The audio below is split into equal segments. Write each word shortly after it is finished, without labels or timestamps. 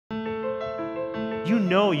You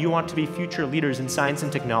know you want to be future leaders in science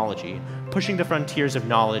and technology, pushing the frontiers of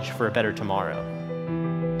knowledge for a better tomorrow.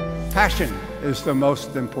 Passion is the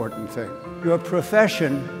most important thing. Your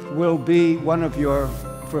profession will be one of your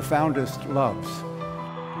profoundest loves.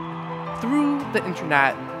 Through the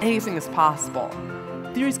internet, anything is possible.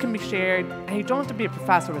 Theories can be shared, and you don't have to be a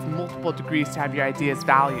professor with multiple degrees to have your ideas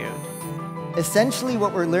valued. Essentially,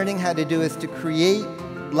 what we're learning how to do is to create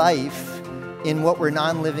life in what were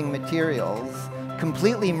non-living materials,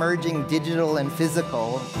 completely merging digital and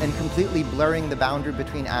physical, and completely blurring the boundary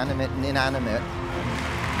between animate and inanimate.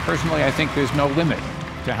 Personally, I think there's no limit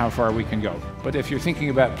to how far we can go. But if you're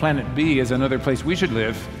thinking about Planet B as another place we should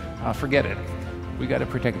live, forget it. We got to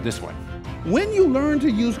protect this one. When you learn to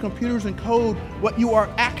use computers and code, what you are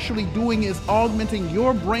actually doing is augmenting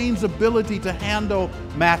your brain's ability to handle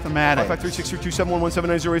mathematics.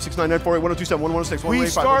 553-622-717-908-6994-8127-1106. We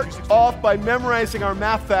start off by memorizing our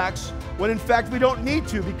math facts when in fact we don't need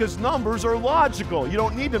to, because numbers are logical. You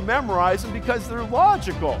don't need to memorize them because they're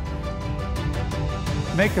logical.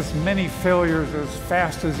 Make as many failures as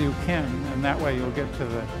fast as you can, and that way you'll get to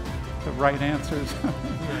the right answers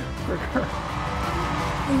quicker.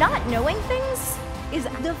 Not knowing things is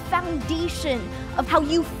the foundation of how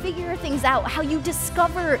you figure things out, how you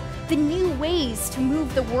discover the new ways to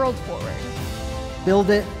move the world forward. Build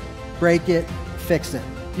it, break it, fix it.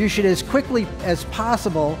 You should, as quickly as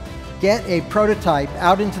possible, get a prototype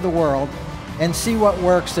out into the world and see what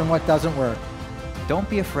works and what doesn't work. Don't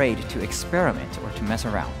be afraid to experiment or to mess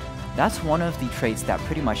around. That's one of the traits that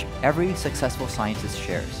pretty much every successful scientist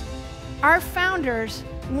shares. Our founders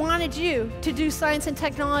wanted you to do science and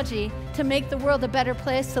technology to make the world a better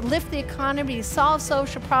place, to lift the economy, to solve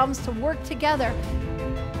social problems, to work together.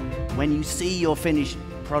 When you see your finished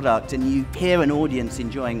product and you hear an audience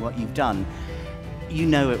enjoying what you've done, you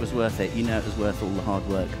know it was worth it. You know it was worth all the hard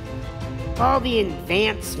work. All the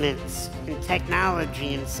advancements in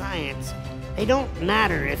technology and science, they don't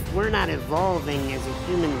matter if we're not evolving as a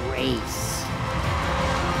human race.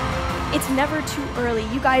 It's never too early.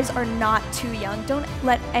 You guys are not too young. Don't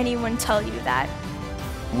let anyone tell you that.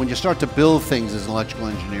 When you start to build things as an electrical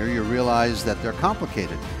engineer, you realize that they're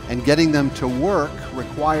complicated. And getting them to work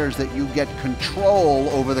requires that you get control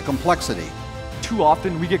over the complexity. Too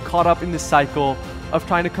often we get caught up in this cycle of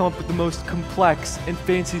trying to come up with the most complex and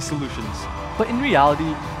fancy solutions. But in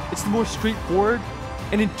reality, it's the more straightforward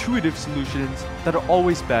and intuitive solutions that are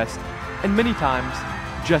always best, and many times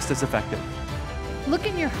just as effective. Look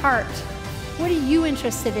in your heart. What are you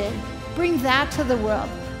interested in? Bring that to the world.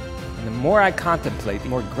 And the more I contemplate, the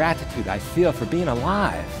more gratitude I feel for being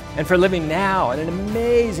alive and for living now in an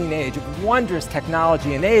amazing age of wondrous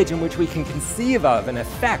technology, an age in which we can conceive of and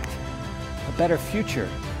affect a better future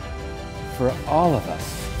for all of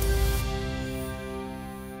us.